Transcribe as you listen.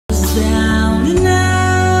down and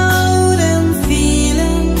out and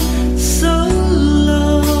feeling so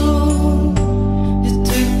low. You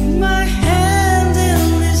took my hand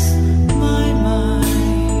and this my mind.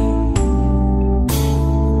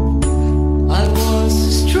 I was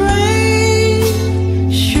astray,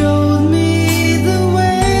 showed me the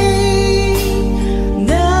way.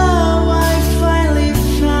 Now I finally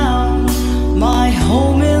found my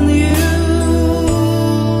home in you.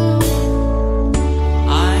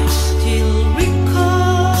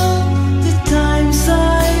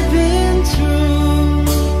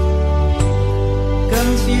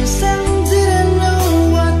 Confused and didn't know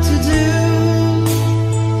what to do.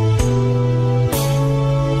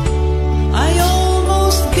 I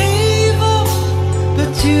almost gave up,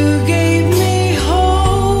 but you gave me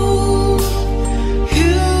hope.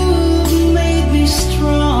 You made me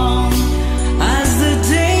strong as the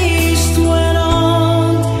days went on.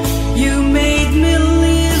 You made me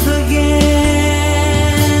live again.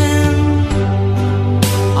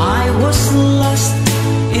 I was lost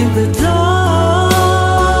in the dark,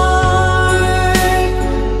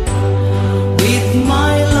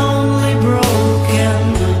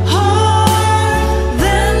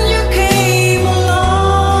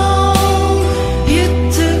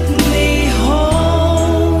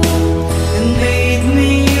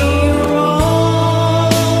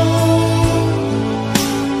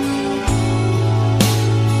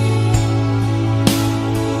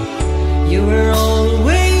 you were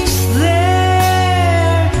always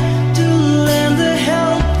there to lend a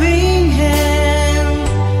helping hand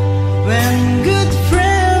when good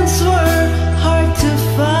friends were hard to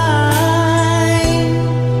find.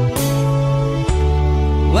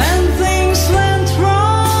 When things went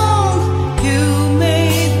wrong, you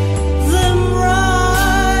made them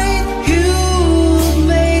right. You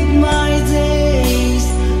made my days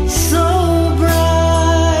so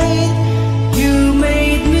bright. You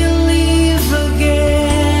made me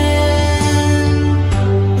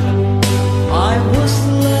I was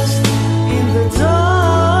lost in the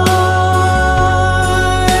dark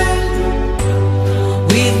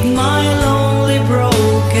with my lonely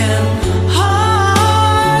broken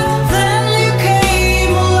heart. Then you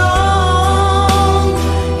came along,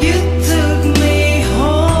 you took me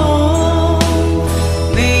home,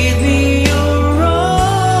 made me your own.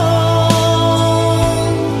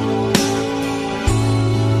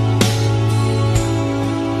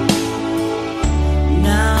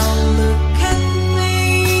 Now look at me,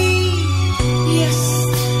 yes,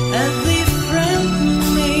 a different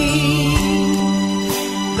me,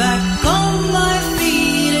 back on my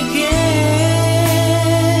feet again.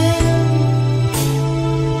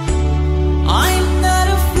 I'm not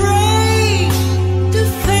afraid to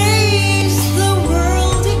face the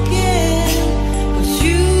world again, 'cause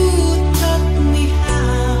you taught me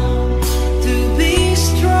how to be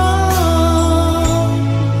strong.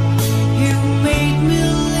 You made me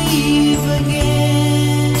live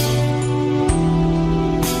again.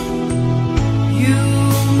 You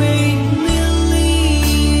made me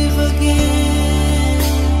live again.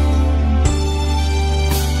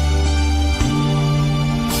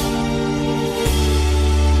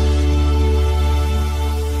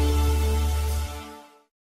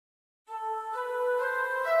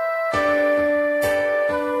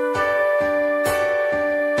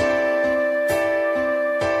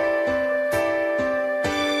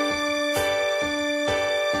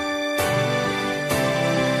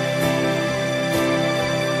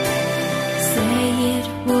 Say it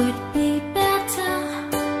would be better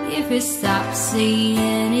if we stopped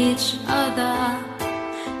seeing each other.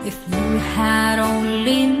 If you had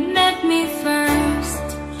only met me first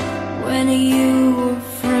when you were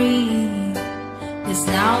free. 'Cause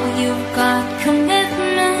now you've got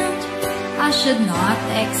commitment, I should not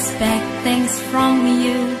expect things from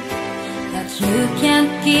you that you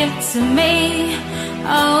can't give to me.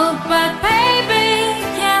 Oh, but baby,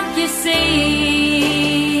 can't you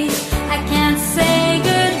see? I can't say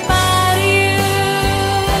goodbye to you.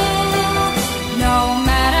 No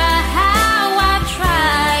matter how I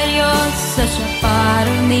tried, you're such a part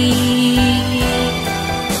of me.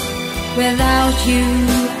 Without you,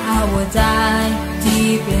 I would die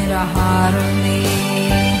deep in the heart of me.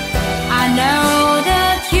 I know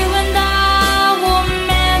that you and I were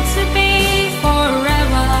meant to be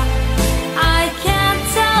forever. I can't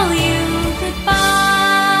tell you goodbye.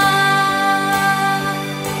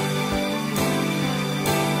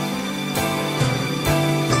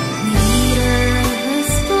 Neither of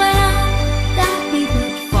us planned that we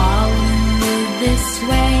would fall in love this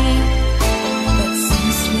way, but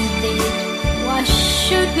since we did, why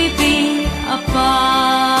should we be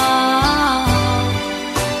apart?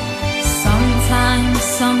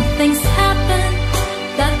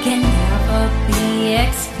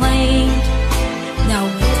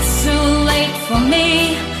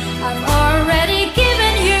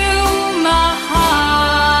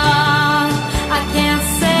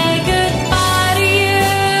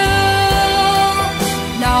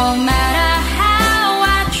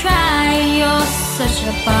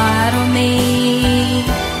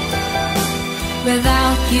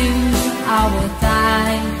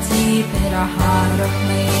 die deep in the heart of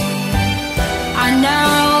me. I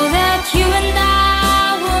know that you and I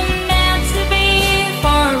were meant to be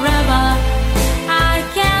forever. I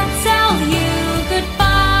can't tell you goodbye.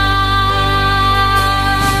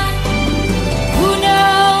 Who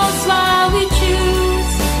knows why we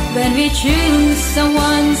choose when we choose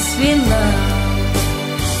someone we love?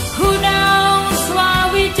 Who knows why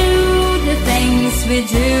we do the things we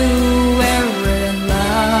do when we're in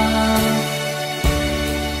love?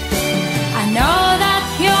 I know that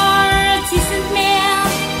you're a decent man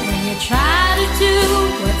and you try to do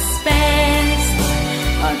what's best,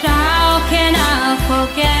 but how can I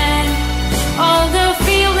forget all the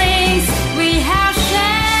feelings we have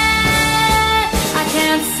shared? I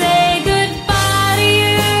can't say goodbye to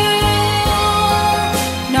you,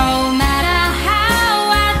 no matter how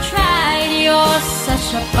I tried. You're such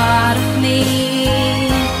a part of me.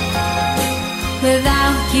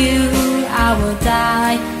 Without you, I will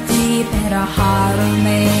die deep in the heart of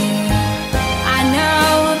me. I know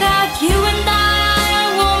that you and I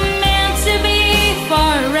were meant to be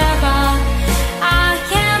forever. I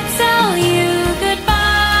can't tell you goodbye.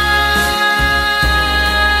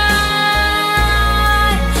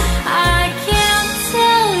 I can't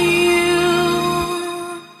tell you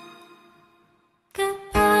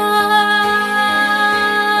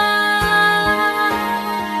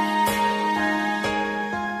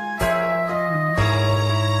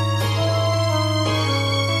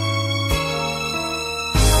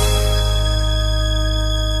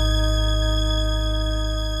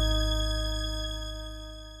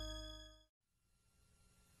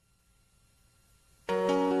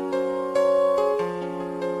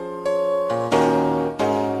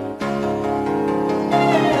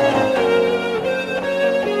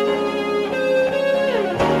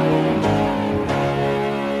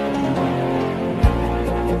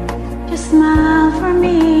Just smile for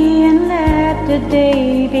me and let the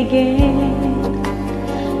day begin.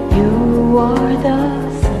 You are the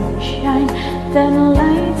sunshine that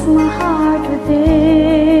lights my heart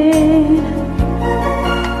within.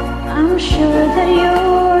 I'm sure that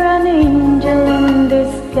you're an angel in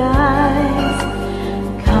disguise.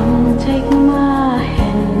 Come take my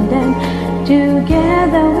hand and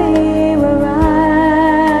together we will ride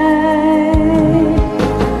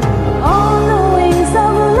on the wings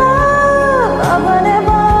of love, up and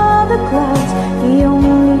above the clouds. The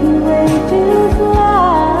only way to fly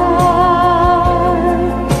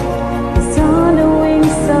is on the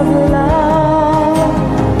wings of love.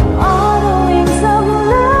 On the wings of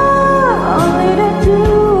love, only the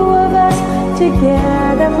two of us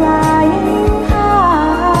together, flying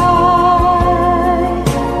high,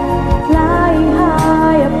 flying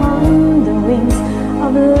high upon the wings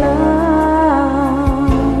of love.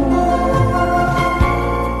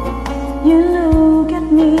 You look at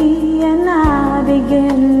me and I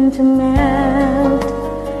begin to melt,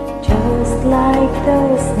 just like the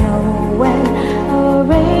snow when a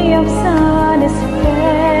ray of sun is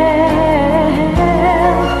felt.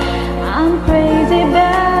 I'm crazy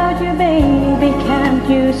about you, baby, can't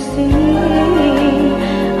you see?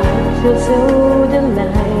 I feel so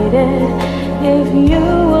delighted if you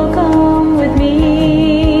will come with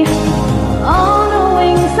me. On the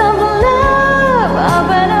wings of love, up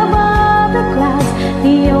and above the clouds,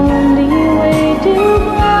 the only way to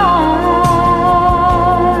fly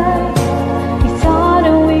is on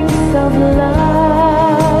the wings of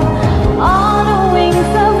love. On the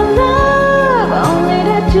wings of love, only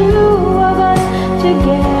the two of us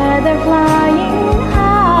together, flying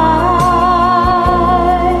high,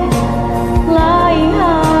 flying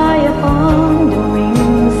high upon the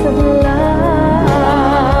wings of love.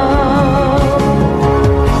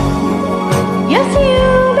 Yes, you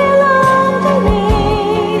belong to me,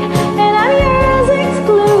 and I'm yours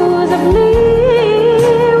exclusively.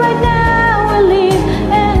 Right now we live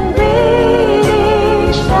and breathe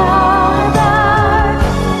each other.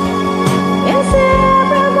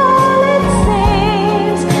 Inseparable it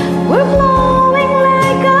seems, we're flowing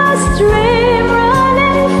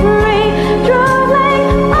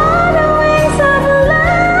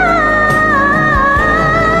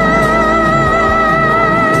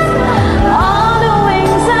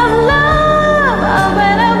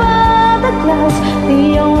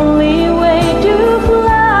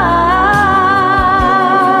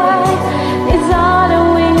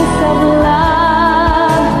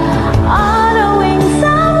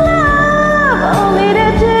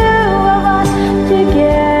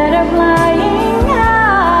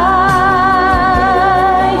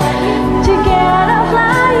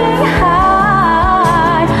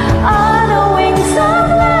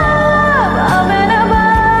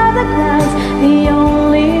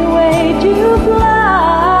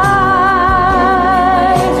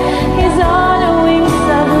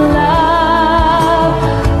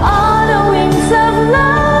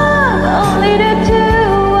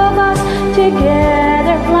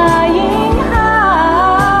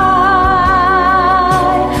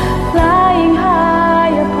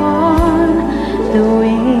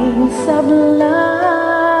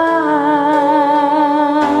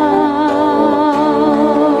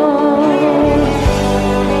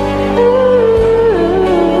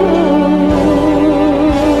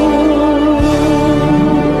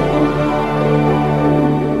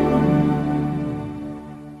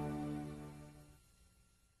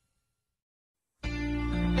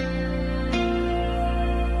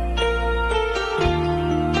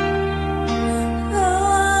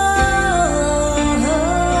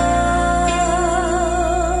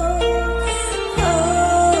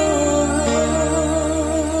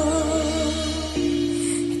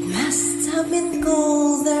have been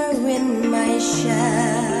colder in my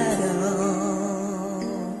shadow,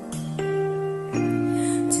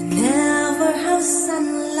 to never have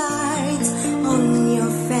sunlight on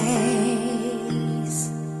your face.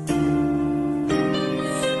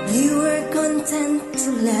 You were content to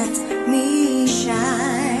let me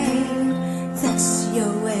shine, that's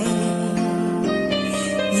your way.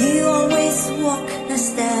 You always walk a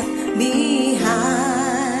step behind.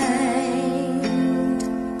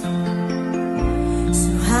 So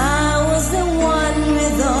I was the one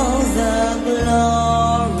with all the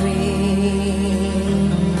glory,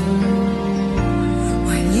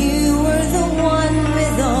 while you were the one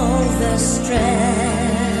with all the strength.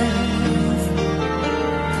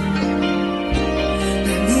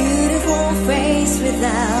 A beautiful face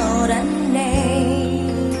without a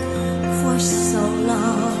name for so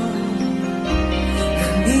long, a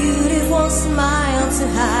beautiful smile to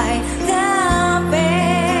hide the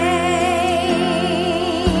pain.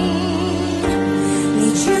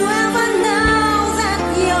 Did you ever know that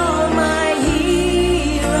you're my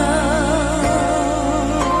hero,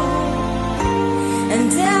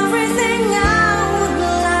 and everything I would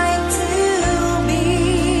like to be?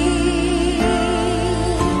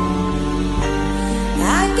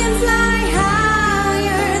 I can fly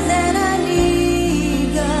higher than an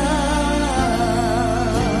eagle,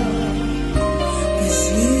 'cause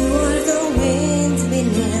you are the wind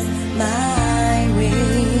beneath my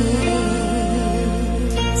wings.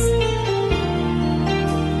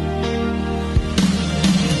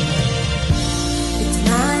 It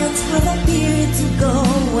might have appeared to go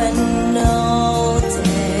unnoticed,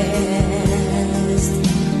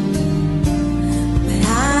 but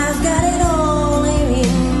I've got it all here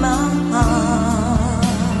in my heart.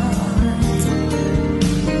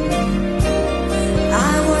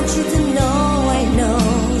 I want you to know I know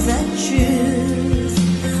the truth.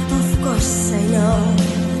 Of course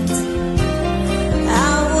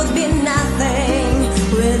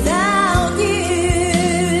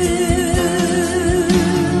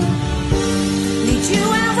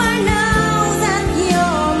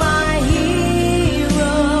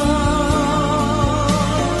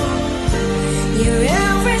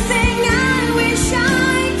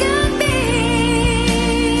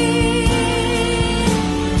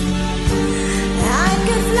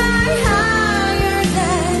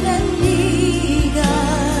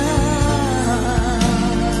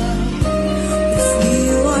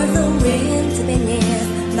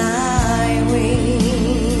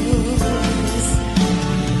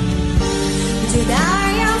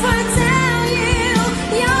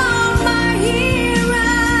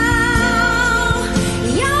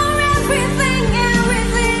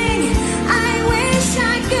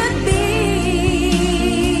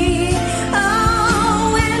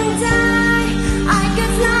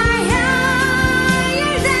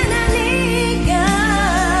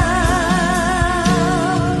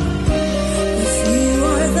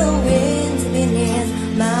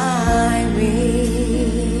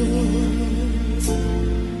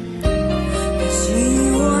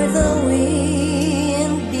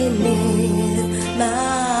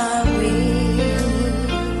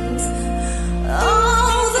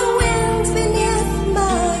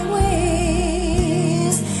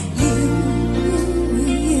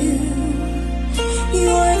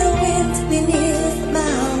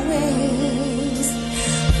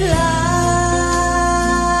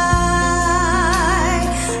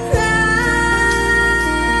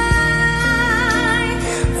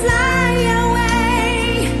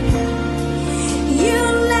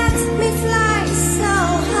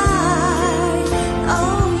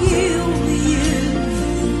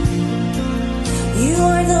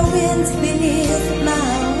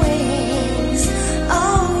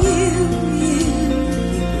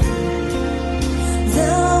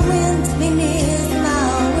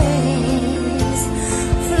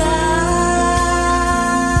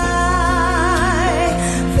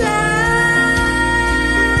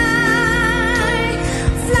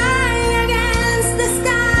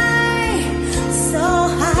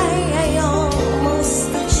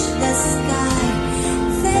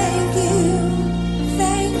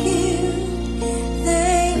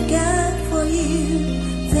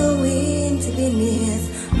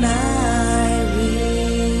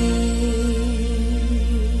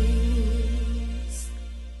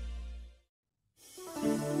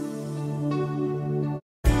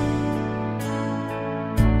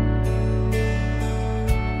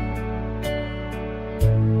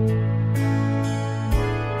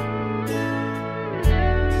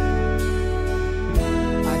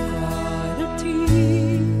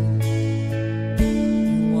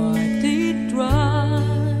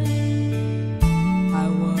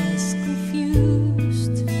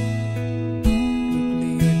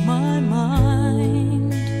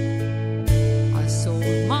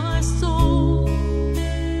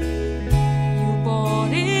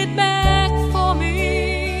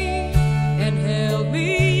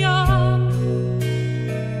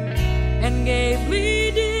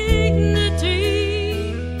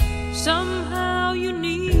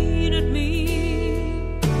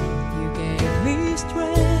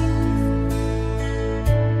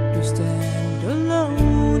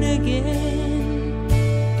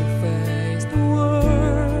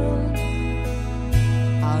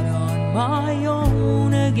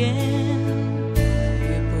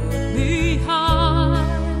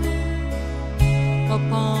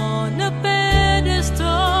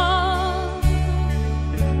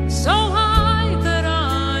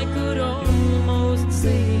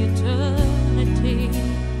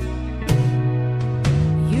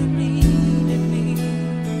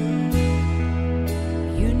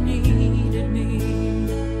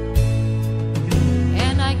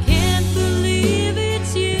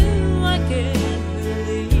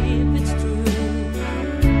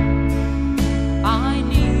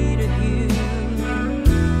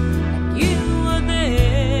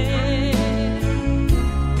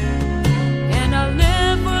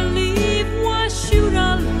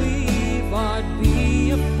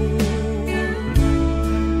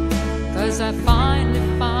 'cause I finally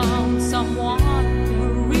found someone who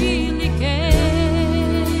really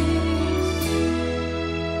cares.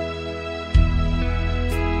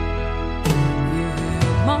 You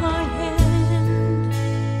held my hand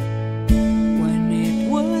when it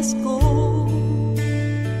was cold,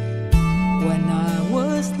 when I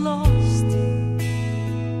was lost.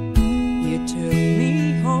 You took me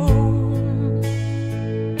home.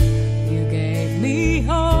 You gave me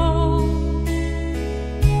hope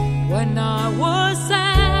when I was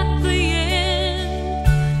at the end,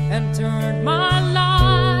 and turned my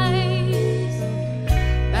life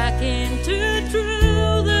back into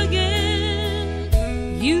truth again.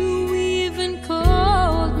 You even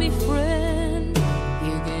called me friend.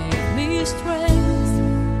 You gave me strength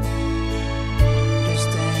to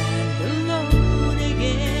stand alone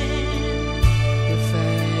again, to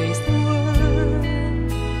face the world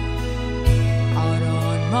out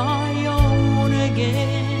on my own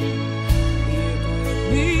again. You put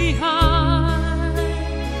me high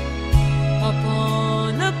upon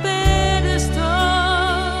a pedestal,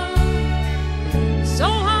 so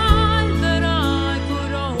high that I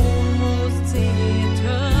could almost see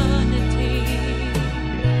eternity.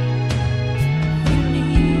 You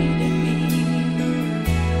needed me.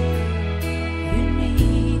 You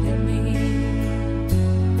needed me.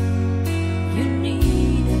 You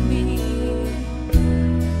needed me.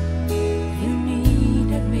 You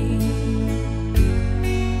needed me.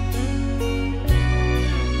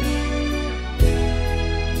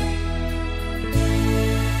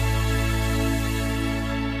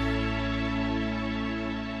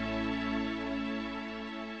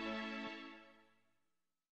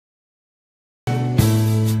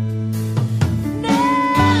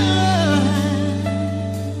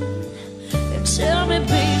 Tell me,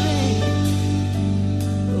 baby.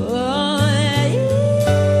 Oh,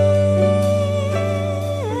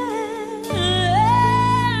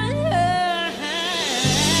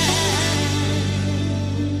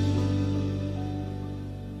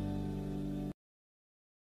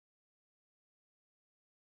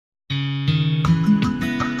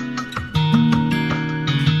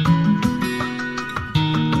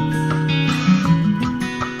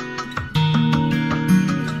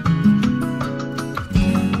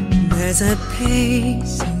 There's a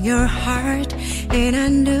place in your heart, and I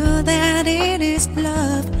know that it is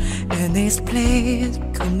love. And this place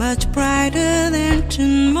comes much brighter than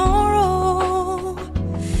tomorrow.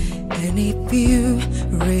 And if you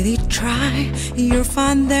really try, you'll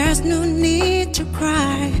find there's no need to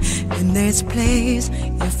cry. In this place,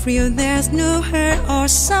 you feel there's no hurt or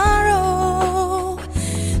sorrow.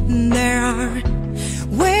 There are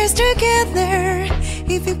ways to get there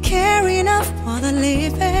if you care enough for the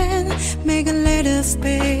living. Make a little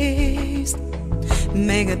space,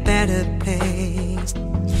 make a better place.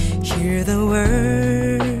 Hear the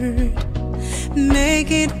word, make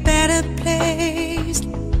it a better place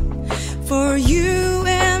for you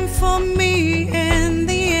and for me and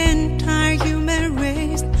the entire human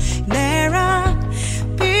race. There are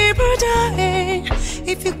people dying.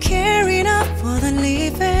 If you care enough for the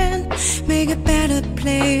living, make a better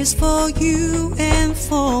place for you and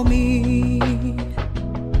for me.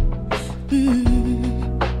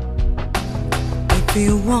 If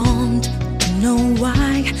you want to know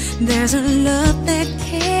why, there's a love that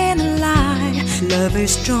can't lie. Love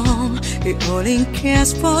is strong, it only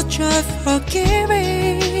cares for just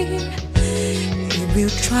forgiving. If you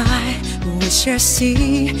try, we shall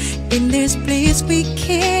see. In this place we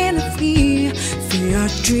can feel. Feel your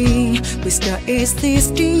dream, we start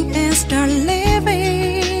existing and start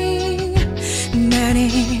living. Many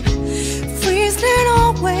freeze than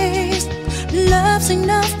always. Love's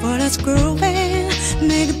enough for us growing.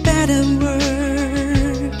 Make a better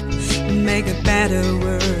world, make a better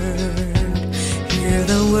world. Hear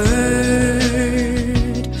the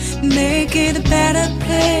word, make it a better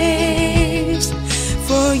place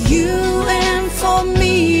for you and for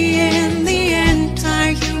me and the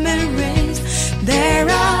entire human race. There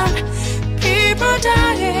are people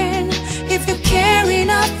dying. If you care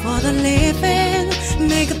enough for the living,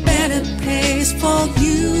 make a better place for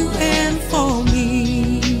you and for me.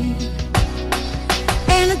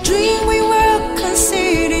 And a dream we were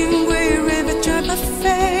conceiving, we're every type of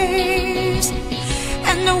face.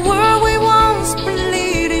 And the world we once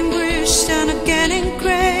believed in, we're shine again in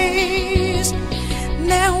grace.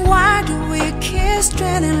 Then why do we kiss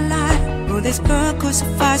straight in life? Oh, this girl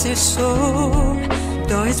crucifies his soul.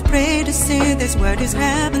 Though it's pray to see this world is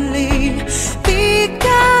heavenly,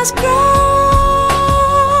 because grow.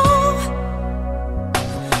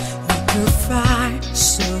 We could fly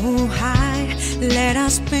so high, let our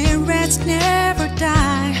spirits never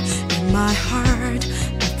die. In my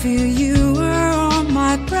feel you are all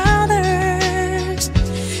my brothers.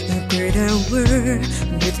 A greater world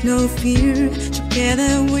with no fear.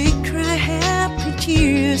 Together we cry happy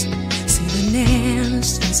tears. See the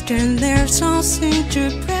nations turn their souls into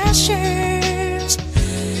pressures.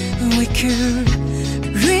 We could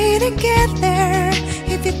really get there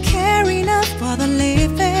if you care enough for the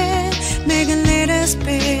living. Make a little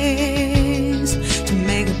space to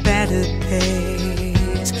make a better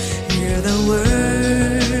place. Hear the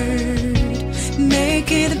word,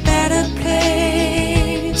 make it a better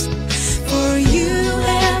place for you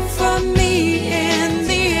and for me and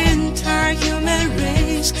the entire human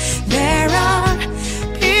race. There are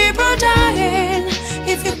people dying.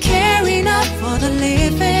 If you care enough for the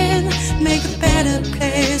living, make a better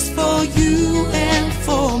place for you and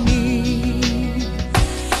for me.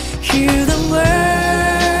 Hear the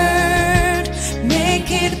word, make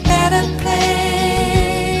it a better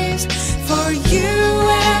place for you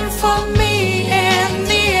and for me and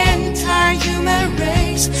the entire human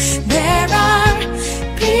race. There are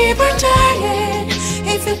people dying.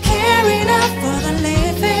 If you care enough for the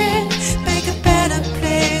living, make a better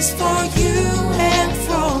place for you and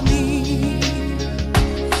for me.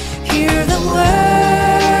 Hear the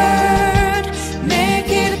word, make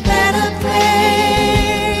it a better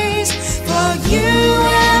place for you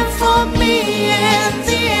and for me and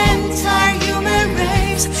the entire human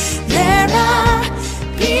race. There are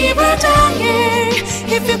people dying.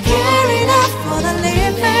 If you care enough for the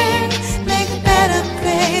living, make a better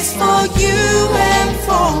place for you and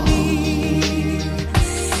for me.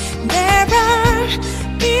 There are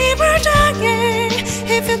people dying.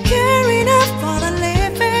 If you care enough for the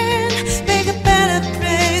living, make a better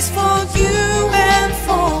place for you and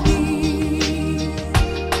for me.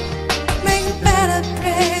 Make a better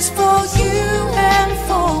place for you and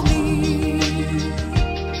for me.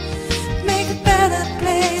 Make a better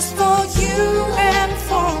place for you and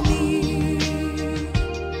for me.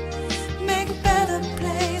 Make a better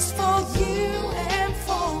place for you and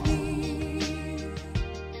for me.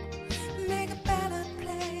 Make a better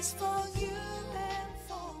place for you and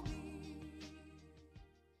for me.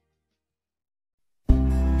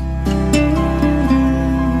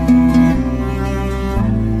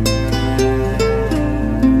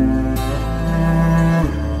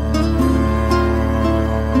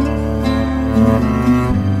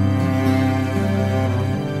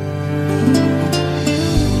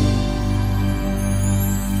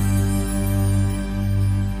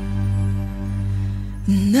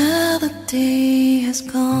 Another day has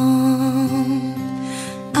gone.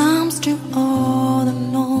 I'm still all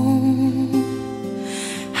alone.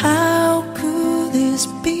 How could this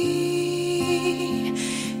be?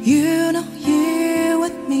 You know you're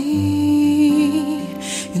with me.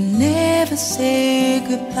 You never say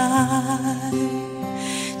goodbye.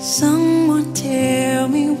 Someone tell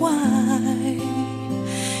me why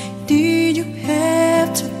did you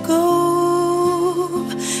have to go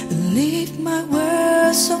and leave my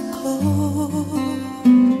world so cold?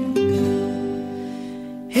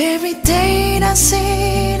 Every day I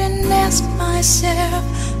sit and ask myself,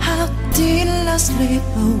 how did I slip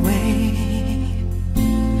away?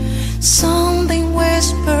 Something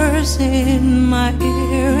whispers in my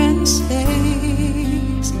ear and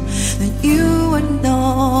says that you are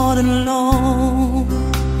not alone,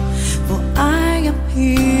 for I am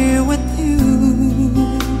here with you.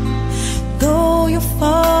 Though you're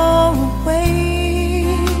far away,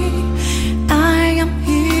 I am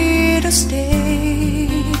here to stay.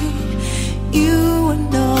 You are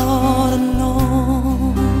not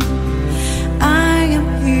alone, I am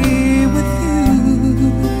here with you.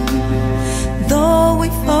 Though we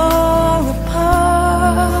fall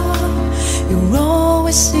apart, you're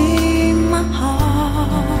always in my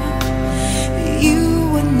heart. You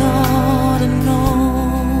are not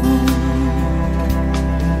alone.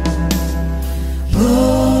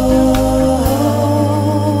 Oh,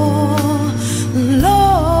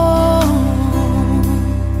 Lord,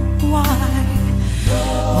 why?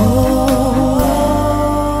 Oh,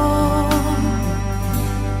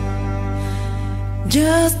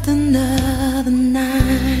 just another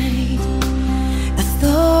night, I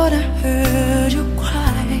thought I heard you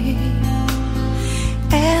cry,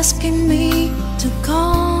 asking me to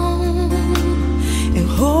come and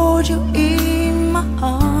hold you in my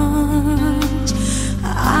arms.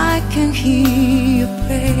 I can hear your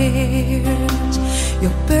prayers,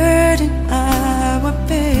 your burden I will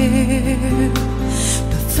bear.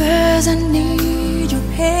 But first I need your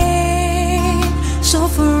hand, so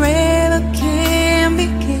forever can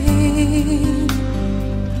begin.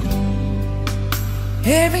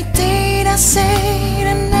 Every day I say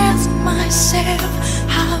and ask myself,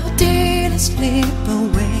 how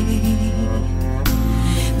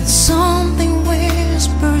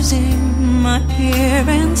here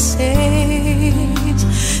and says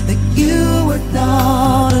that you are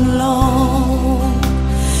not alone.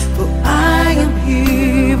 For I am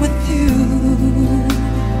here with you,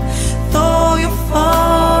 though you're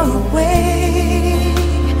far away.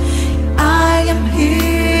 I am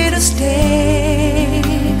here to stay,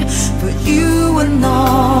 for you are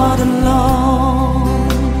not alone.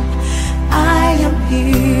 I am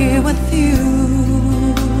here with you,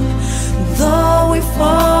 though we're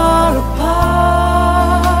far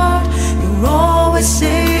apart. You're always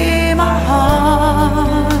in my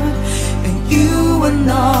heart, and you are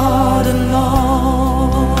not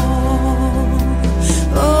alone.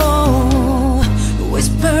 Oh,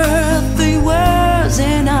 whisper 3 words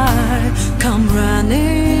and I come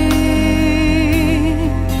running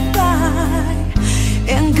by.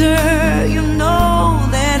 And girl, you know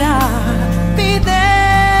that I'll be there.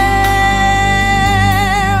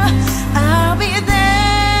 I'll be there.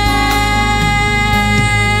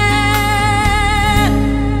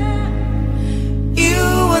 You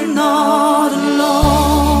are not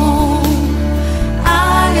alone.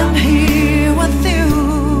 I am here with you,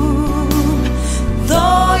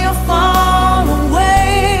 though you're far away.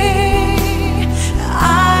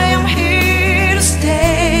 I am here to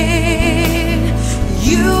stay.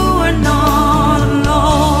 You are not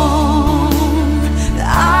alone.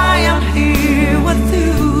 I am here with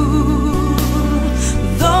you,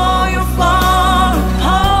 though you're far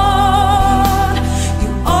apart. You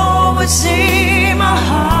always see my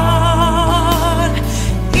heart.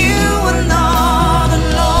 You are not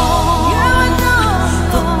alone.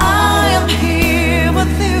 For I am here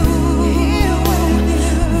with you,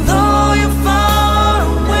 though you're far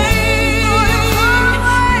away.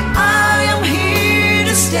 I am here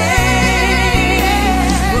to stay.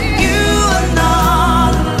 For you are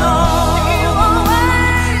not alone.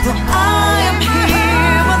 For I am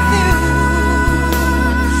here with you,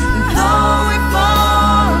 though we're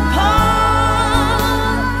far apart.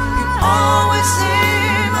 You always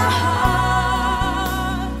in my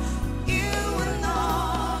heart. You are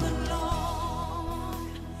not alone.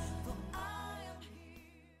 For I am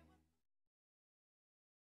here.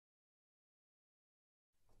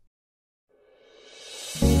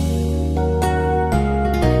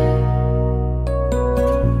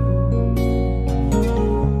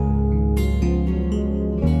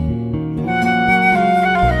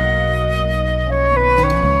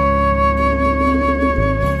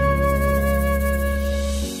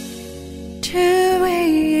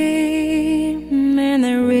 And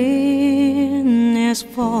the rain is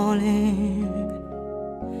falling.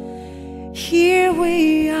 Here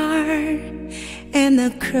we are in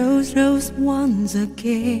the crossroads once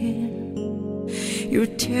again. You're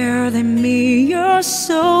telling me you're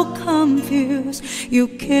so confused, you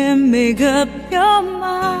can't make up your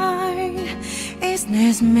mind. Is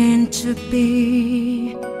this meant to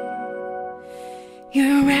be?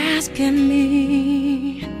 You're asking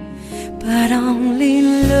me, but only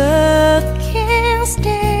love can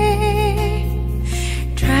stay.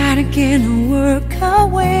 Try to get a work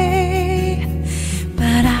away,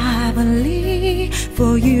 but I believe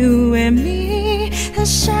for you and me the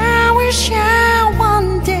sun will shine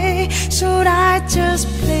one day. Should I just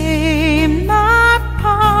play my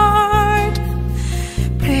part?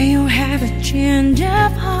 Pray you have a change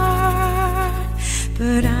of heart,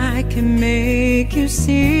 but I can make you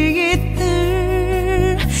see it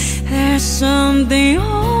through. There's something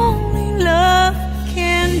only love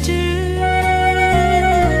can do.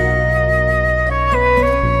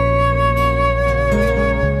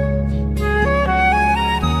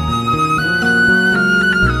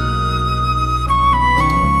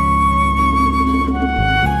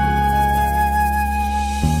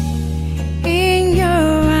 In your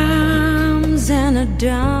arms and a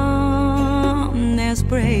dawn that's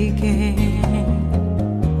breaking,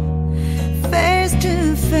 face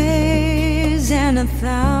to face and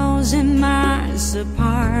 1,000 miles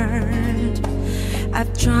apart.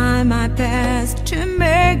 I've tried my best to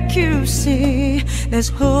make you see there's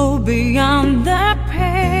hope beyond the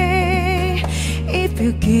pain. If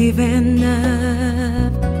you're giving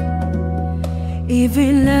up, if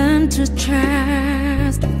you learn to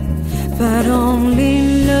trust, but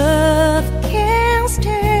only love can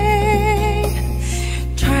stay.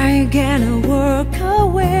 Try again and work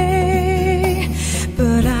away,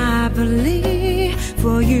 but I believe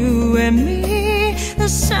for you and me the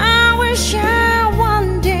sun will shine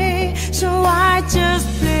one day. So I just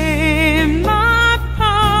play my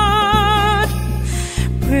part.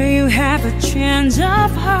 Pray you have a change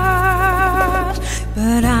of heart,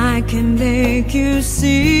 but I can make you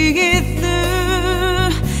see it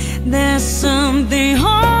through. There's something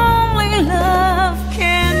only love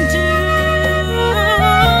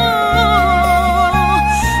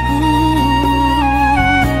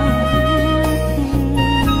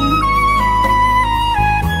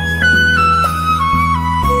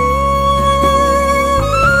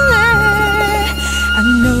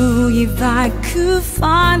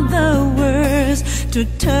to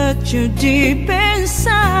touch you deep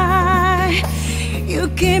inside. You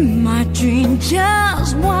give my dream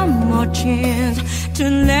just one more chance to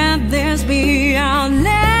let this be our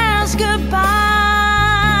last goodbye.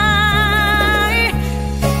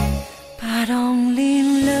 But only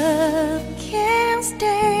love can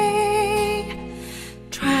stay.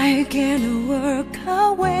 Try again to work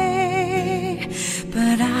away,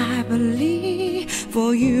 but I believe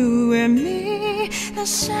for you and me the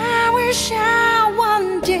sun will shine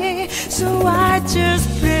one day. So I just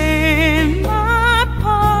play my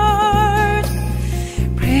part,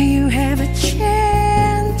 pray you have a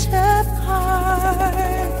chance of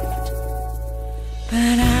heart.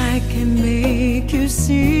 But I can make you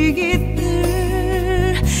see it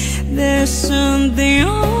through. There's something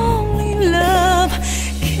only love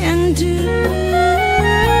can do.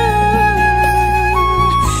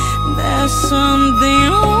 There's something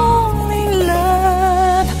only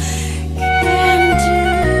love can do.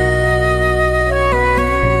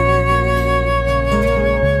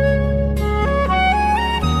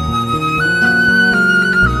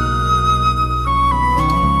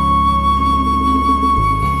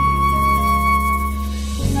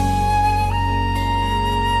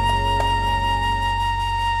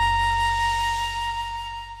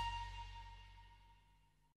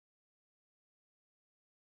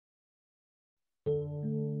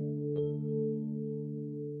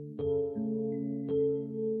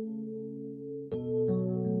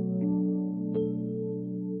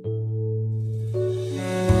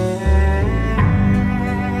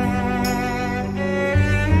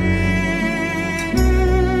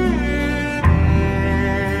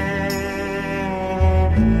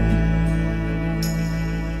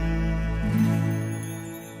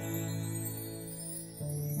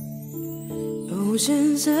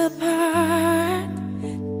 Oceans apart,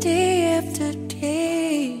 day after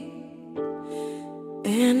day,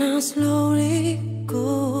 and I slowly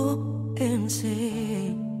go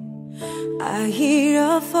insane. I hear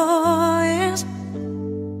your voice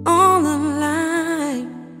on the line,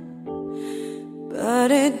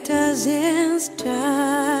 but it doesn't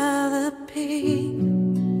stop the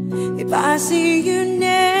pain. If I see you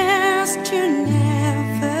next to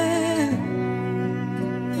never,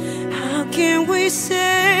 how can we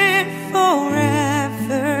say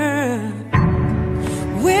forever?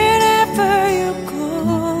 Wherever you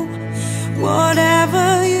go, whatever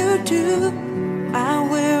you do, I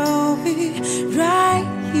will be right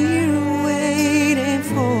here waiting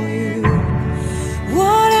for you.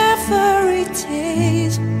 Whatever it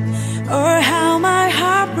takes, or how my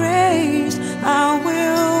heart breaks, I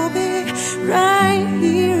will be right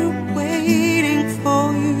here waiting for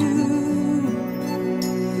you.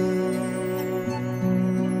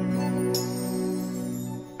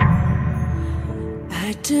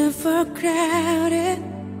 I took for granted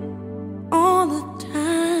all the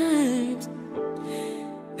times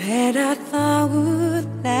that I thought would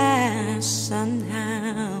last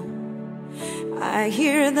somehow. I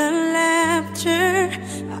hear the laughter,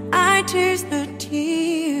 I taste the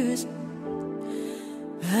tears,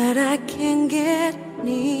 but I can't get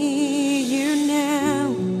near you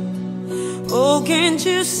now. Oh, can't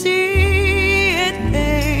you see it,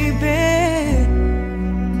 baby?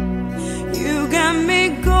 You got me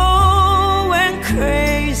going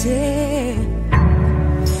crazy.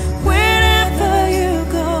 Wherever you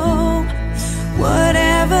go,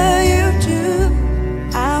 whatever you do,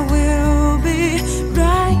 I will be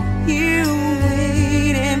right here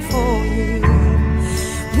waiting for you.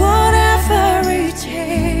 Whatever it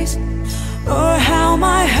takes, or how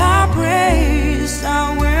my heart breaks, I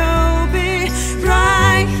will be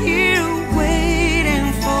right here waiting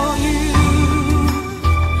for you.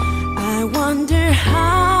 I wonder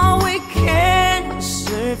how we can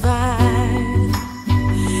survive.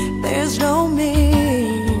 There's no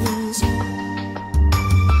means,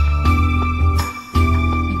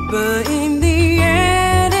 but in the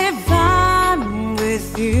end, if I'm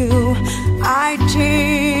with you, I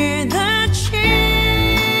tear the chains.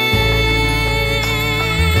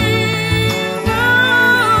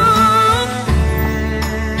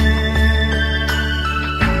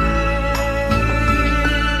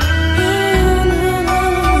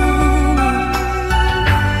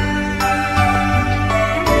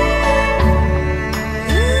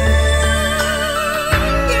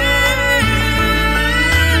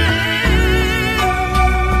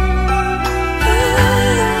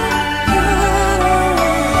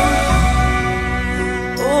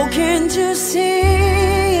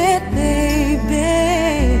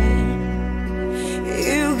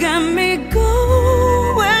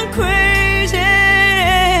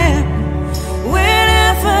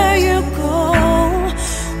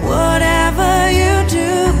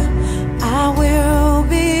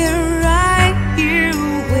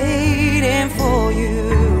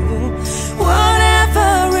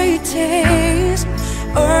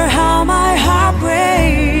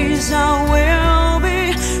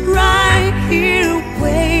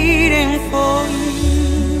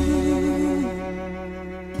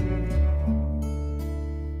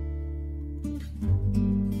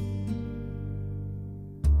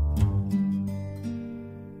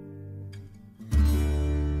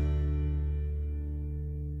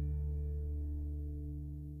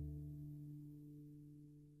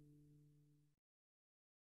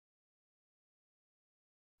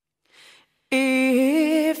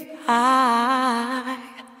 I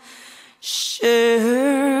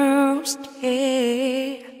should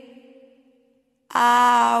stay,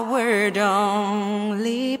 I would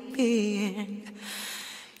only be in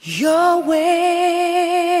your way.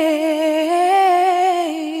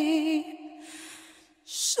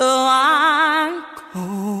 So I'm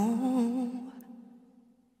cold,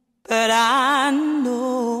 but I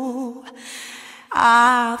know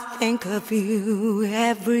I think of you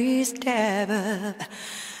every step of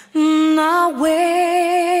the way.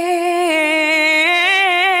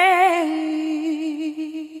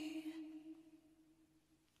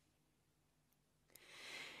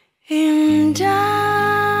 And I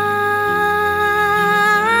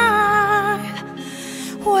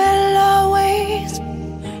will always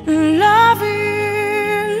love you.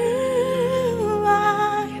 I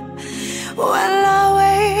will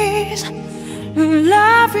always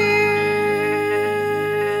love you.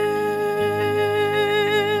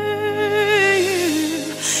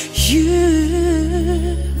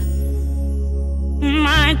 You,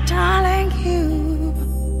 my darling, you.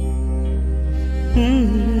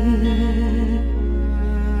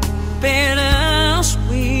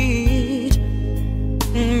 Bittersweet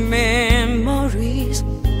memories,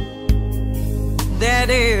 that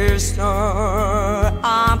is all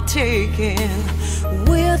I'm taking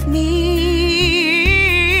with me.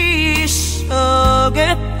 So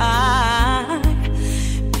goodbye,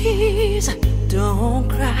 please don't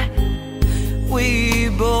cry. We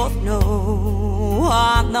both know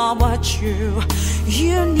I'm not what you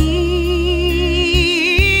need.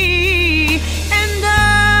 And I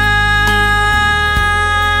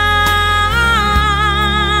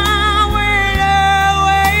will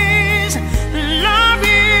always love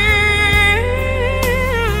you.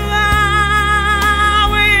 I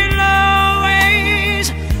will always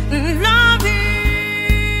love you.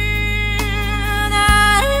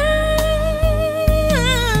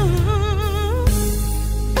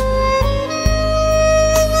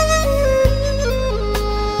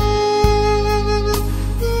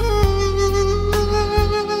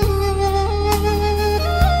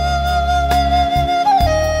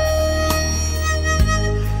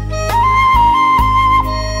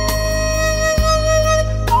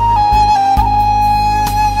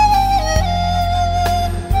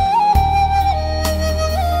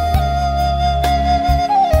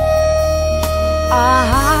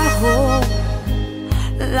 I hope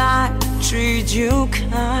life treats you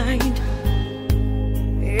kind,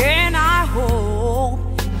 and I hope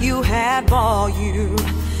you have all you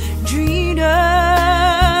dreamed of,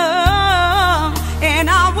 and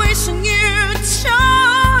I wish you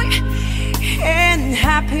joy and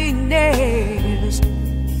happiness.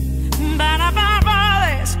 But above all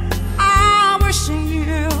this, I wish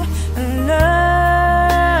you love.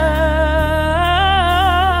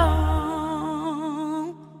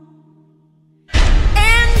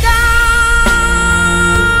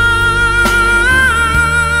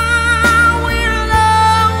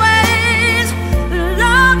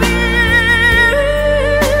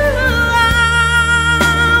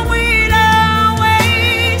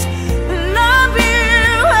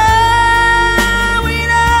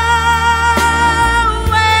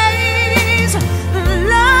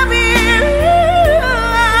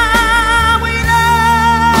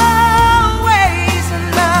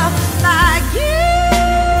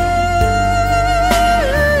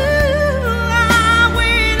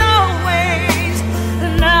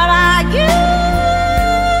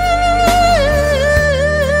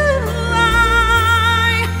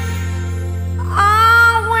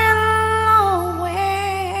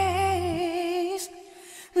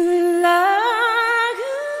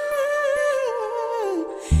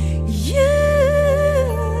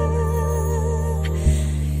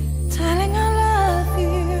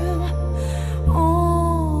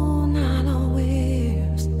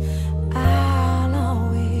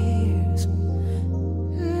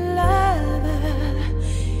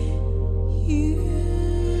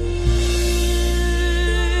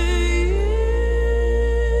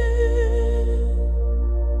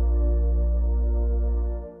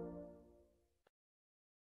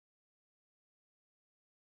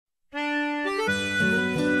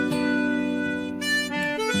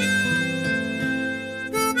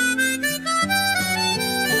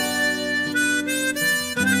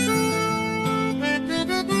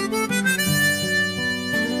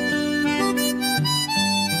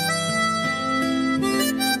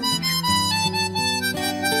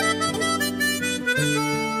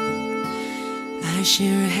 I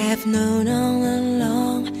should have known all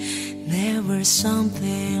along there was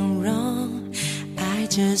something wrong. I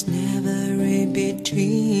just never read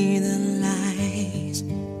between the lines.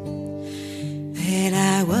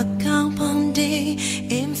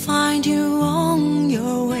 and find you on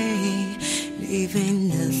your way, leaving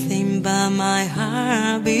nothing but my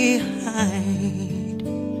heart behind.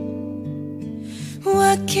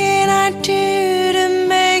 What can I do to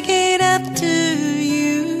make it up to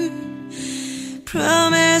you?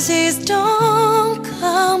 Promises don't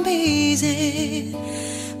come easy,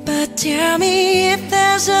 but tell me if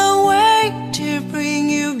there's a way to bring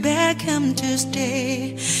you back home to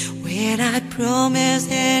stay when I promise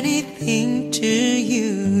anything to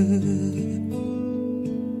you.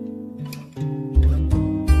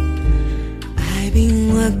 I've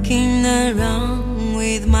been walking around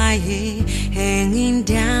with my head hanging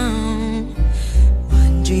down,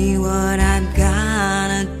 wondering what I'm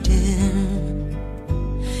gonna do.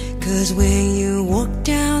 'Cause when you walk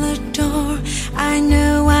down the door, I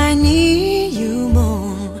know I need you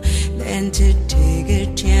more than to take a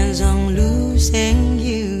chance on losing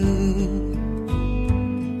you.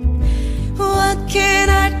 What can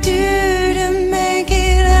I do to make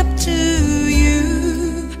it up to you?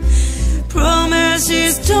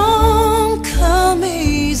 Promises don't come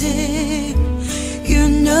easy. You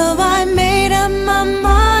know I made up my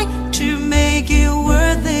mind to make it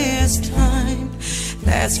worth this time.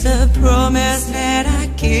 That's the promise that I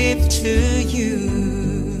give to you.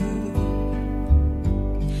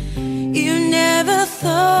 You never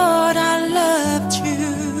thought I loved you.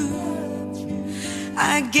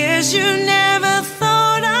 I guess you never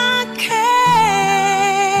thought I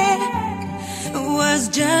cared. It was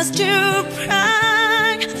just too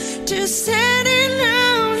proud to set it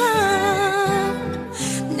alone.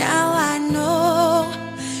 Now I know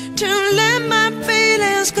to let my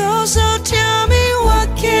feelings go. So tell me, what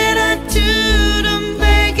can I do to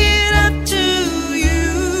make it up to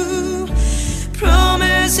you?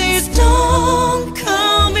 Promises don't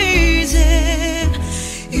come easy.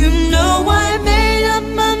 You know I made up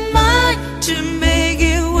my mind to make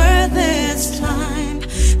it worth this time.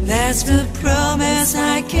 That's the promise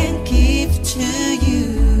I can give to you.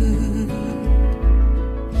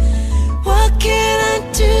 What can I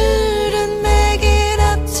do to make it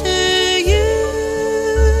up to you?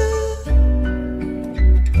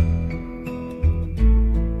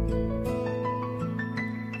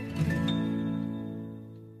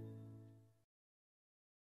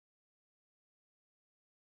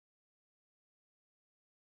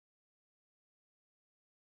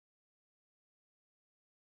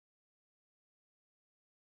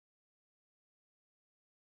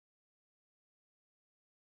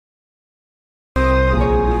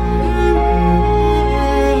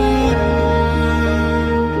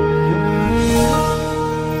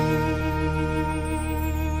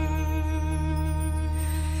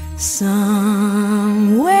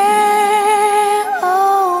 Somewhere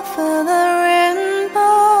over the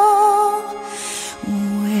rainbow,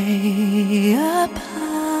 way up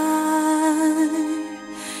high,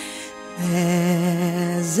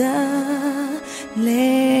 there's a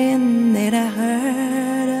land that I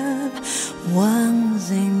heard of once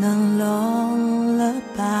in a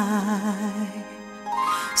lullaby.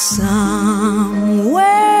 Somewhere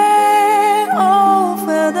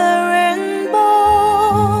over the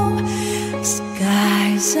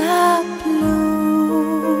skies are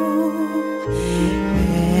blue,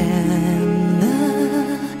 and the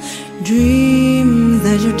dreams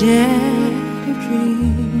that you dare to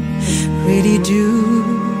dream really do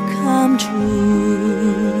come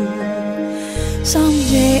true.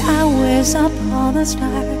 Someday I wish upon the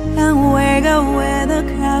star and wake up where the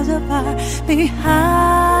clouds are far behind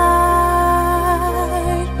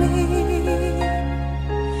me,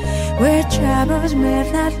 where troubles meet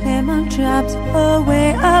like lemon drops away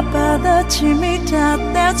above the chimney top.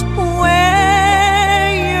 That's where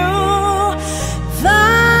you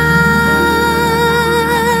find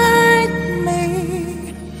me.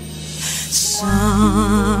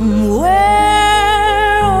 Somewhere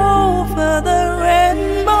over the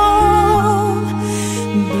rainbow,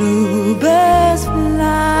 bluebirds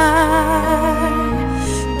fly,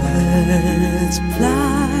 birds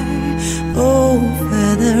fly over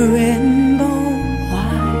the rainbow.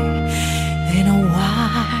 Why they know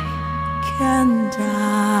why can't I?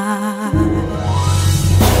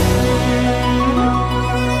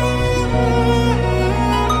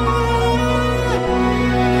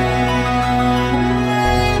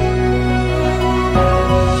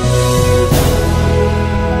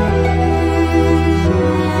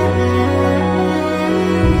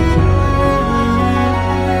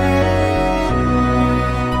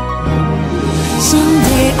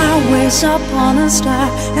 Wish upon a star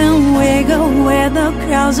and we go where the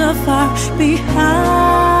crowds are far behind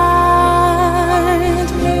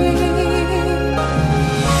me,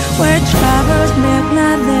 where travelers left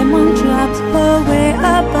like lemon drops away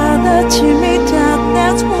above the chimney top.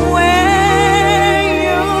 That's where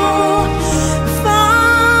you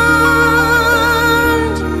find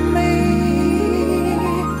me.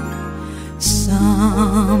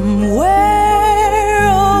 Somewhere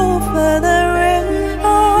over the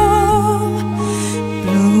rainbow,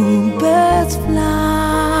 bluebirds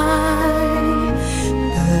fly,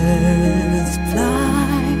 birds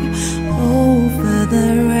fly over the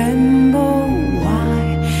rainbow. Why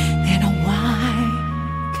and why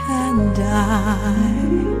can't I?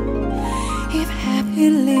 If happy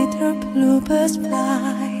little bluebirds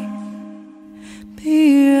fly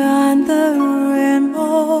beyond the rainbow,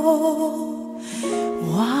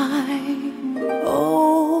 why,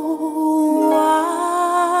 oh,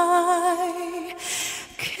 why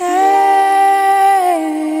can't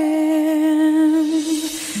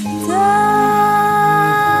I?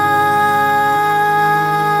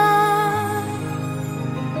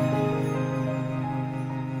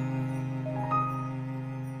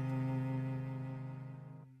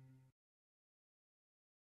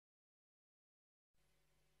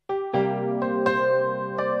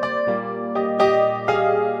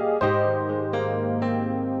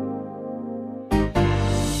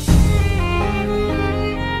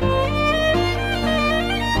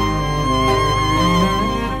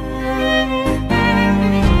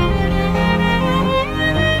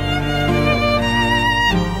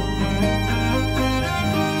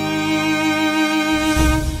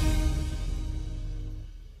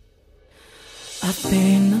 I've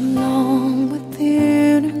been alone with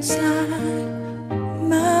you inside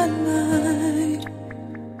my mind,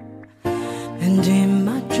 and in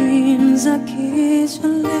my dreams I kiss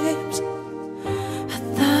your lips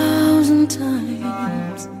 1,000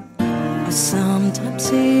 times. I sometimes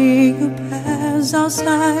see you pass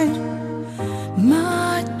outside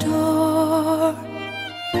my door.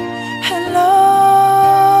 Hello,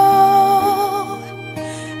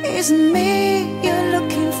 is it me you're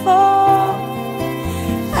looking for?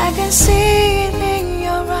 I can see it in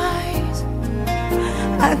your eyes,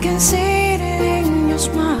 I can see it in your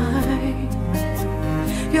smile.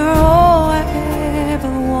 You're all I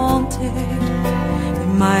ever wanted,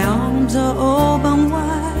 and my arms are open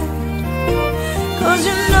wide. 'Cause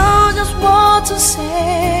you know just what to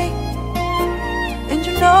say, and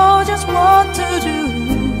you know just what to do,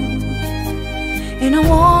 and I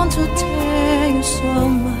want to tell you so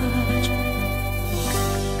much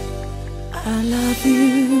I love you.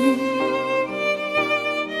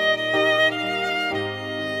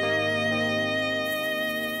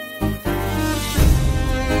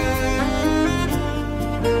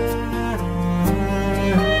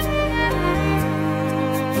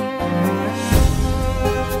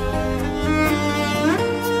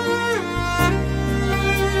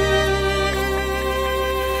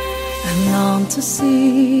 I long to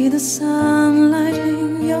see the sunlight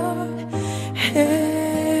in your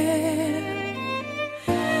hair,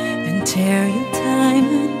 and tell you time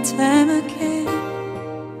and time again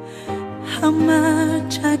how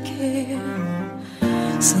much I care.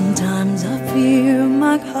 Sometimes I fear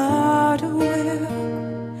my heart will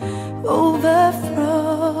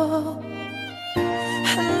overflow.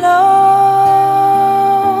 Hello,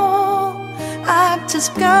 I've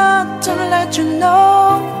just got to let you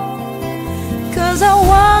know, 'cause I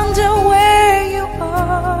wonder where you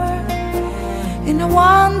are, and I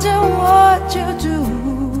wonder what you do.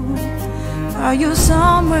 Are you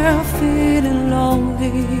somewhere feeling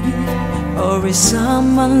lonely, or is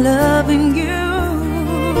someone loving you?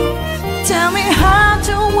 Tell me how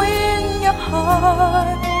to win your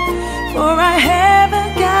heart, for I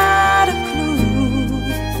haven't got a clue.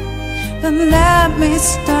 But let me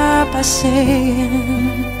start by saying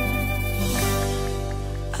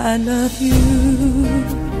I love you.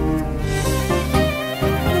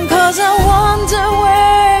 'Cause I wonder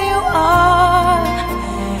where you are,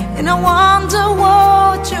 and I wonder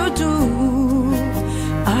what you do.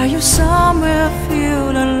 Are you somewhere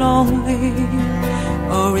feeling lonely,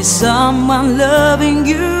 or is someone loving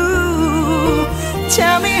you?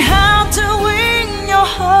 Tell me how to win your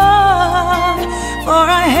heart, for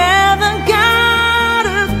I haven't got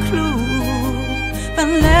a clue. But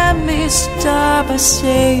let me start by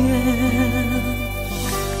saying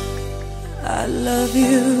I love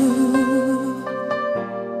you.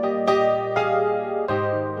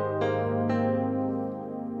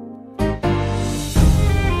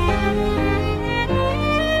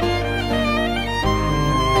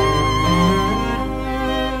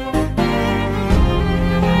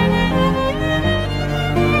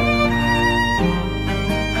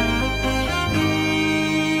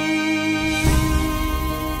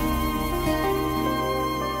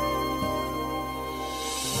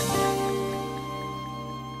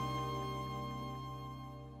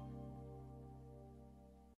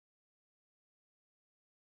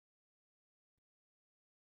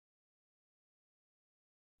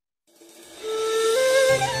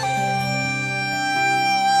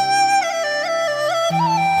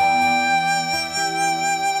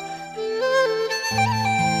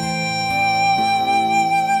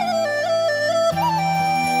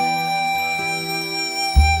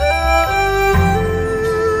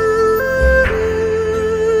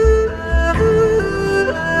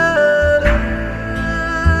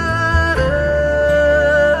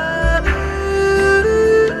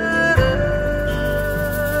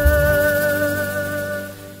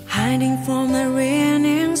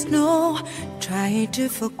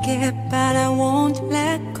 forget, but I won't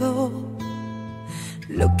let go.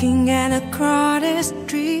 Looking at a crowded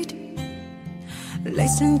street,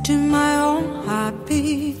 listen to my own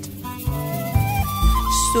heartbeat.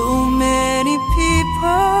 So many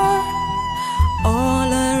people all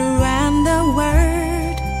around the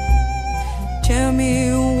world. Tell me,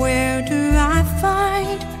 where do I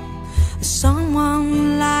find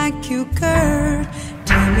someone like you, girl?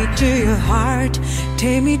 Take me to your heart,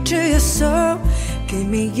 take me to your soul. Give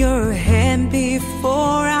me your hand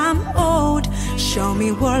before I'm old. Show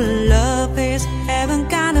me what love is, haven't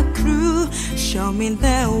got a clue. Show me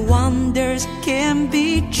that wonders can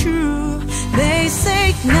be true. They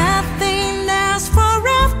say nothing lasts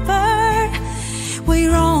forever.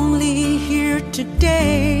 We're only here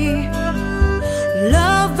today.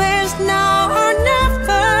 Love is now or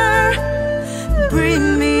never.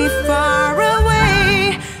 Bring me far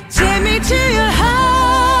away. Take me to your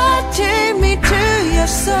heart, take me to your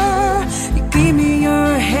soul. Give me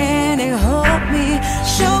your hand and hold me.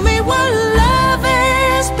 Show me what love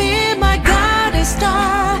is, be my guiding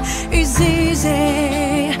star. It's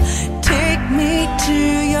easy, take me to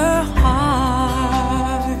your heart.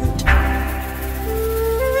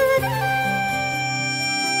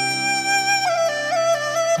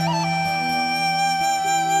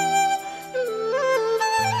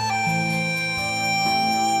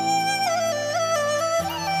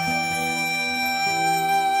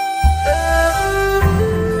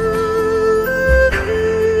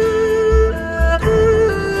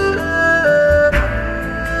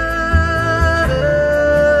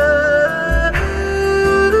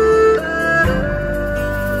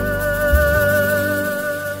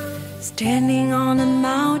 Standing on a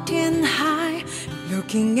mountain high,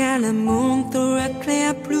 looking at the moon through a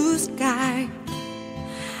clear blue sky.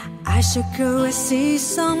 I should go and see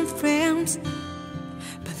some friends,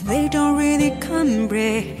 but they don't really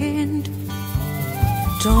comprehend.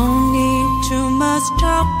 Don't need too much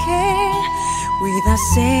talking without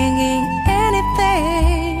saying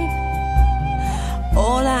anything.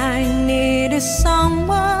 All I need is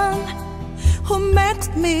someone who makes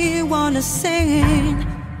me wanna sing.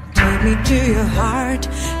 Take me to your heart,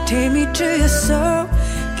 take me to your soul.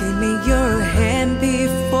 Give me your hand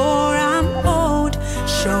before I'm old.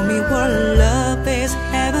 Show me what love is,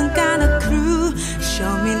 haven't got a clue.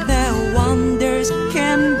 Show me that wonders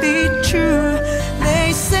can be true.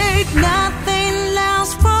 They say nothing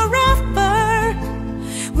lasts forever.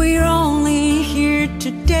 We're only here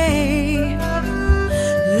today.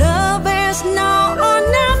 Love is now or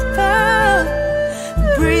never.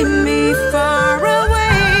 Bring me far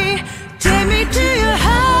away. Take me to your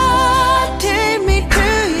heart, take me to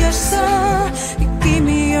your soul. Give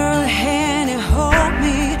me your hand and hold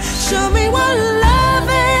me. Show me what love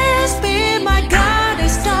is, be my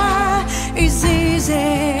guiding star. It's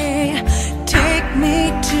easy, take me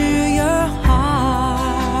to your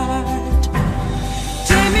heart.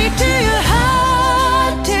 Take me to your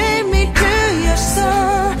heart, take me to your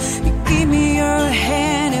soul. Give me your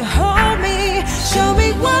hand and hold me. Show me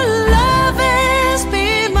what love is, be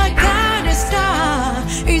my guiding star.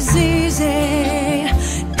 It's easy,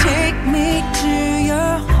 take me to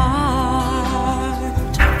your heart.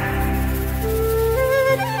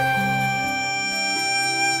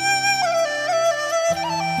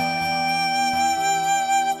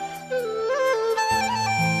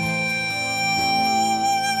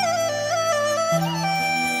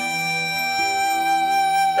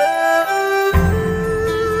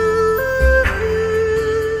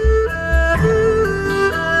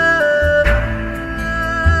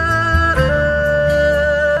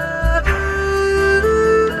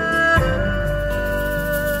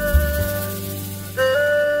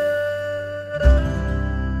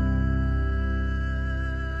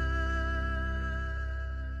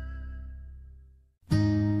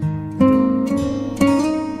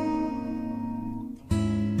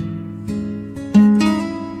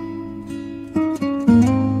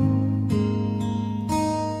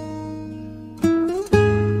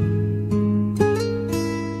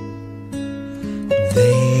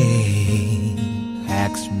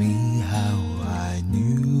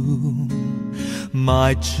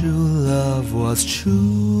 My true love was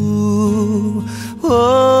true.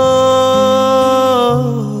 Oh,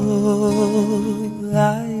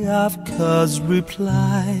 I of course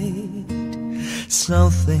replied,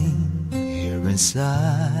 something here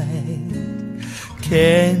inside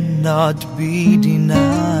cannot be denied.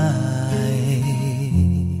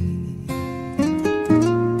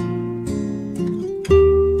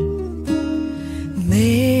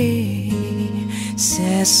 May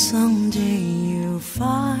says someday you'll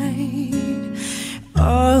find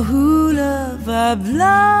all who love are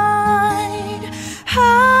blind.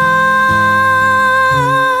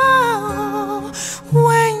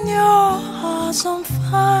 When your heart's on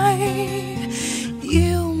fire,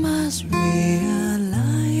 you must realize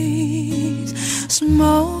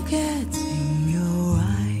smoke gets in your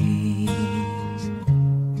eyes.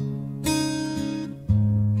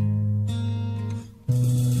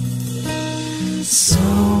 So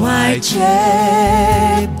I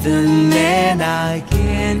checked the men I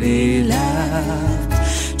can't be loved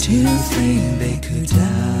to think they could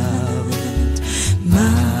doubt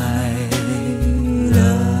my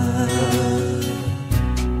love.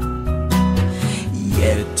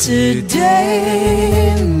 Yet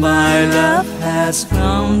today my love has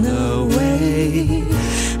found a way.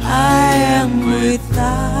 I am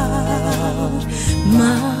without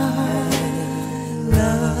my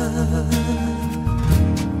love.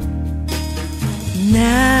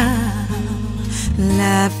 Now,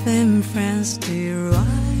 laughing friends deride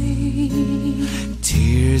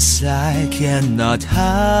tears I cannot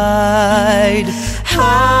hide.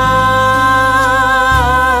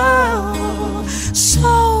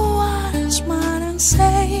 So I smile and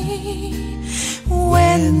say,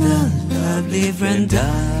 when the lovely friend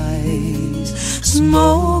dies,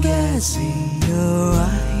 smoke gets in your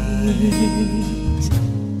eyes.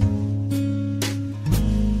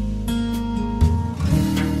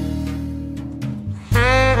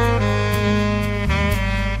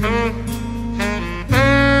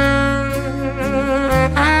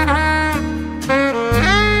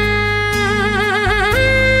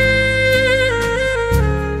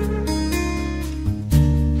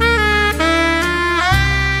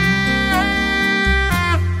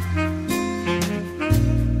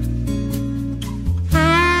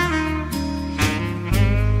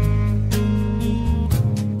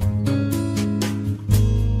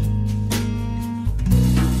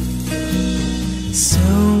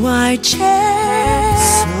 I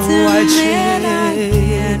checked the men I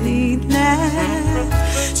barely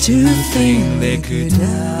left to think they could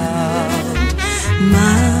doubt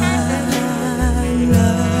my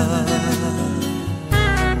love.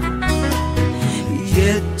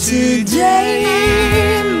 Yet today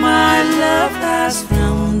my love has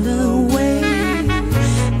found a way.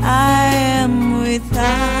 I am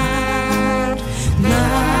without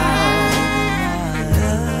my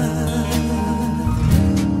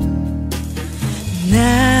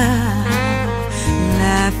now,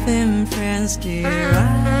 laughing friends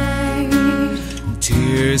deride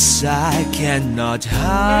tears I cannot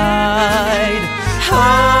hide.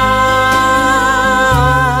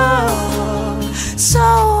 So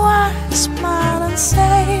I smile and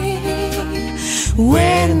say,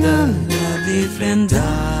 when the lovely friend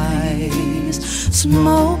dies,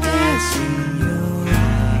 smoke gets in your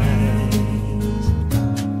eyes.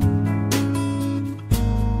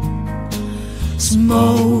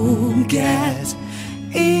 Smoke gets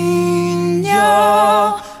in your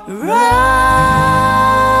eyes.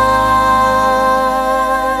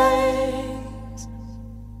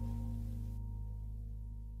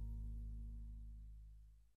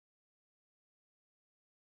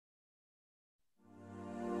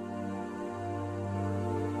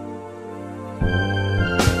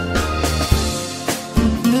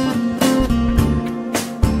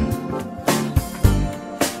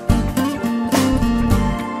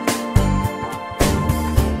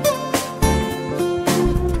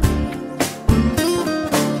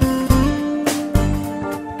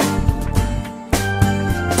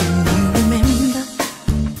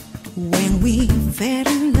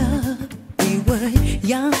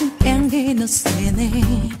 Innocent.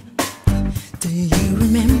 Do you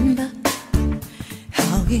remember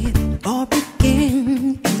how it all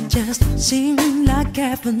began? It just seemed like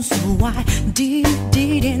heaven, so why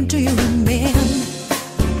didn't you remember?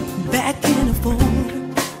 Back and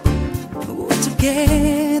forth, we're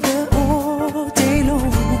together all day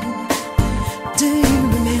long. Do you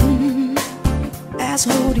remember us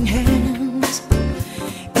holding hands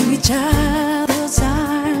in each other's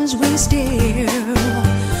eyes? We stare.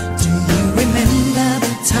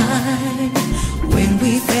 Time when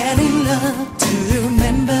we fell in love. Do you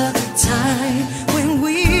remember the time when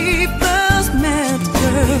we first met,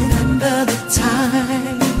 girl? Remember the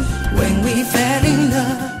time when we fell in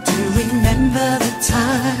love? Do you remember the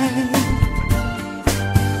time?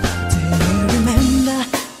 Do you remember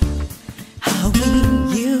how we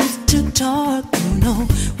used to talk? You know,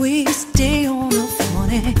 we stay on the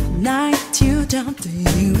phone at night till dawn. Do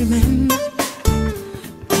you remember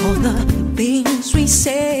all the things we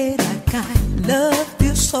said, like I love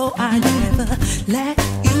you so I never let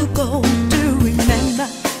you go? Do you remember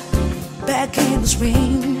back in the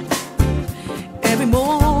spring every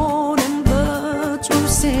morning birds will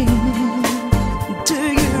sing. Do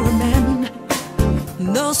you remember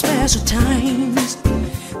those special times?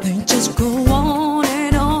 They just go on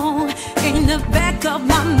and on in the back of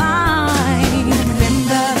my mind.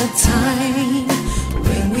 Remember the time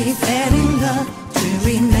when we fell in love? Do you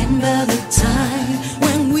remember the time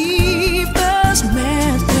when we first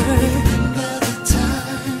met, girl? Remember the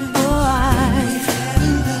time? Oh, I fell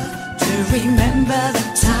in love. Do you remember the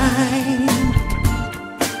time?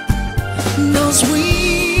 Those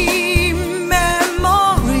sweet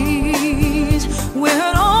memories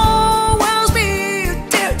will always be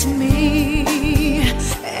dear to me.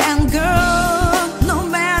 And girl, no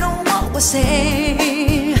matter what we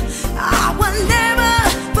say, I will never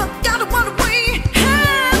forget what we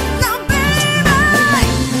had now, baby.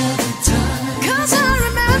 Cause I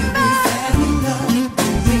remember the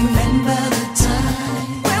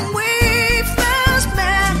time when we first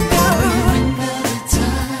met, girl. Remember the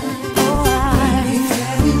time. Oh, I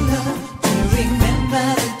remember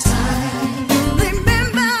the time.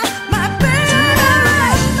 Remember my baby.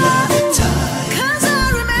 Cause I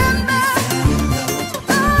remember the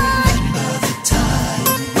time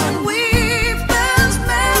when we first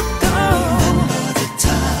met, girl. Remember the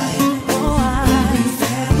time. Oh, I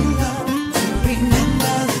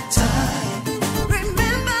remember the time.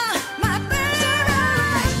 Remember my baby.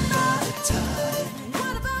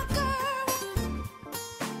 What about girl?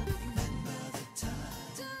 Remember the time.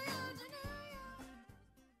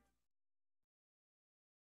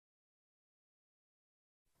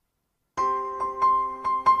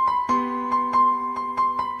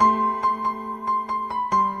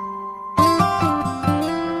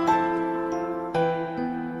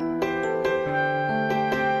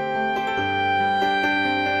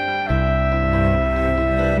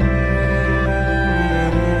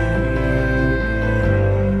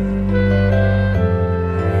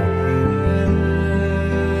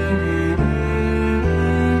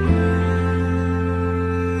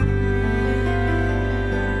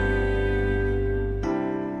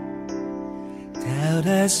 Down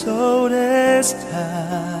as old as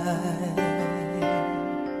time,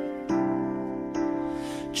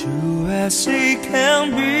 true as it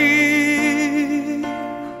can be.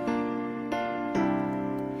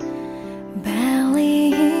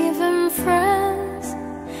 Barely even friends,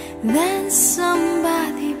 then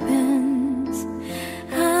somebody bends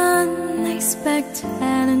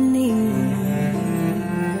unexpectedly.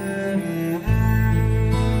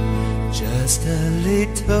 Just a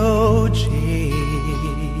little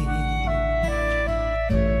change,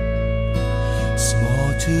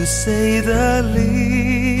 small to say the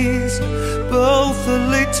least, both a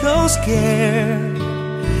little scared,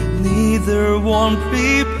 neither one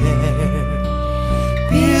prepared.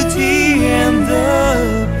 Beauty and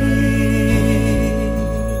the Beast,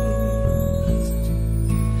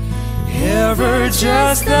 ever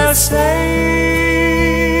just the same,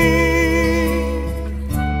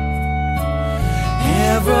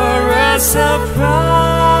 ever a surprise,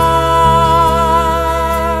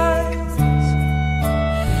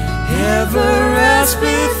 ever as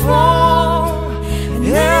before,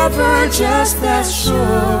 ever just as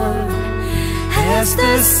sure as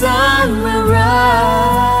the sun will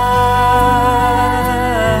rise.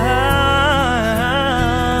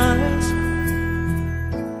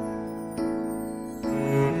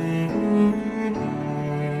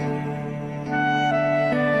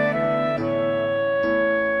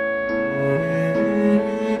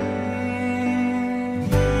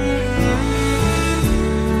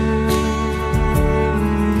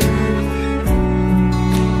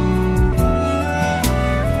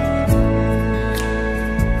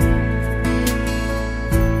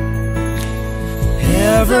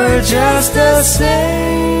 Ever just the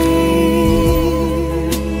same,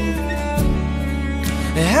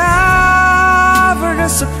 ever a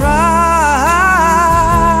surprise,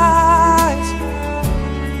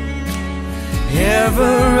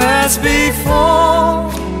 ever as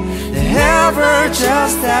before, ever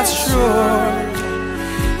just as sure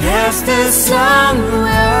as the sun will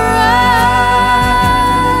rise.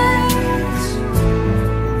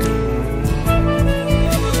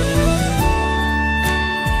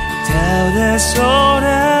 Down as old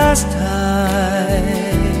as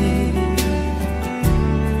time,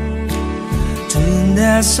 tune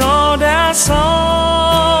as old as song.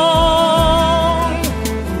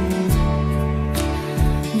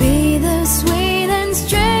 Be the sweet and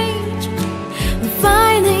strange,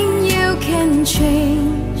 finding you can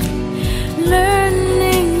change,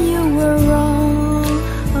 learning you were wrong.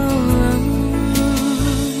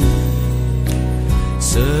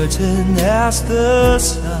 Certain as the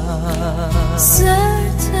sun,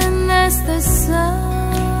 certain as the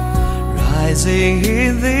sun, rising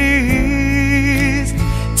in the east,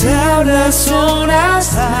 down as old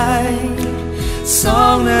as high,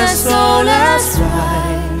 song as old as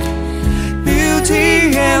right,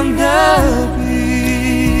 beauty and the beast,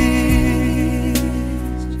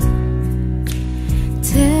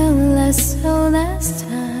 till as old as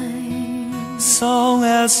time, song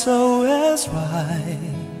as old as right,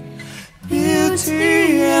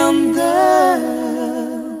 beauty and the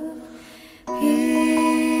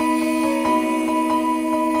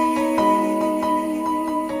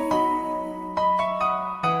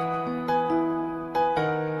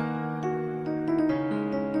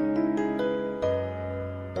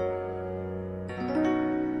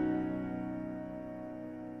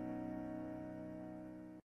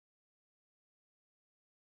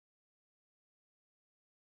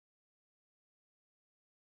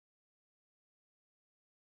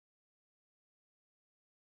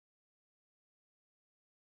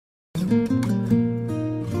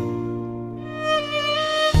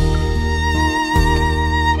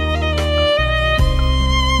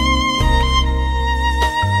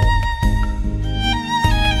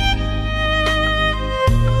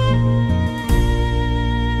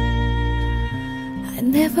I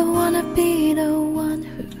never wanna be the one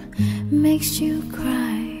who makes you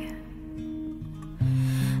cry.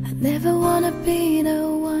 I never wanna be the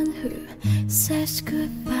one who says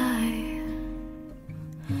goodbye.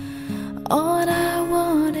 All I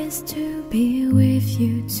want is to be with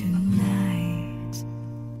you tonight.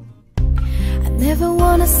 I never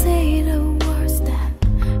wanna say the words that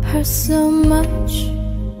hurt so much.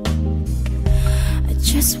 I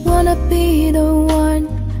just wanna be the one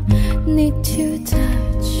need to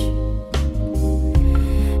touch.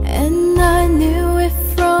 And I knew it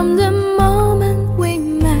from the moment we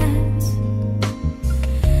met.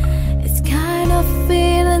 It's kind of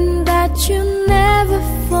feeling that you never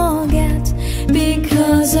forget.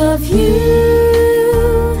 Because of you,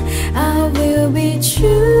 I will be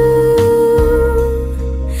true.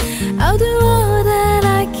 I'll do all that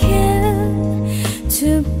I can to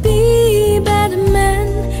be a better man.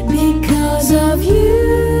 Because of you,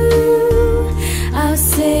 I'll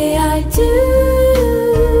say I do.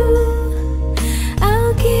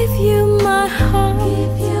 I'll give you my heart.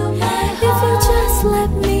 If you just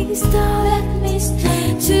let me start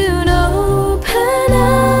to open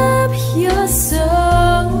up your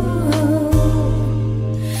soul.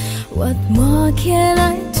 What more can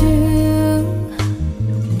I do?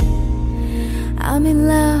 I'm in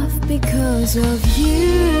love because of you.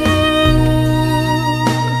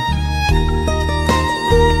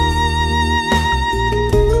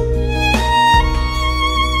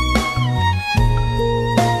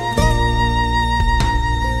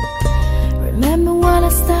 Remember when I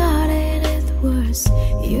started, it was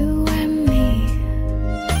you and me.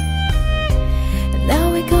 And now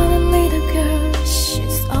we got a little girl,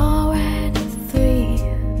 she's already 3.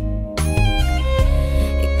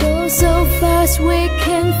 It goes so fast we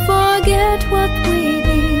can't forget what we've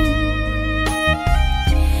been.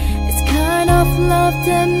 It's kind of love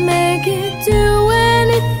that make it do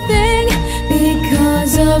anything.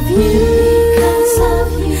 Because of you,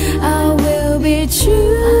 I will be true.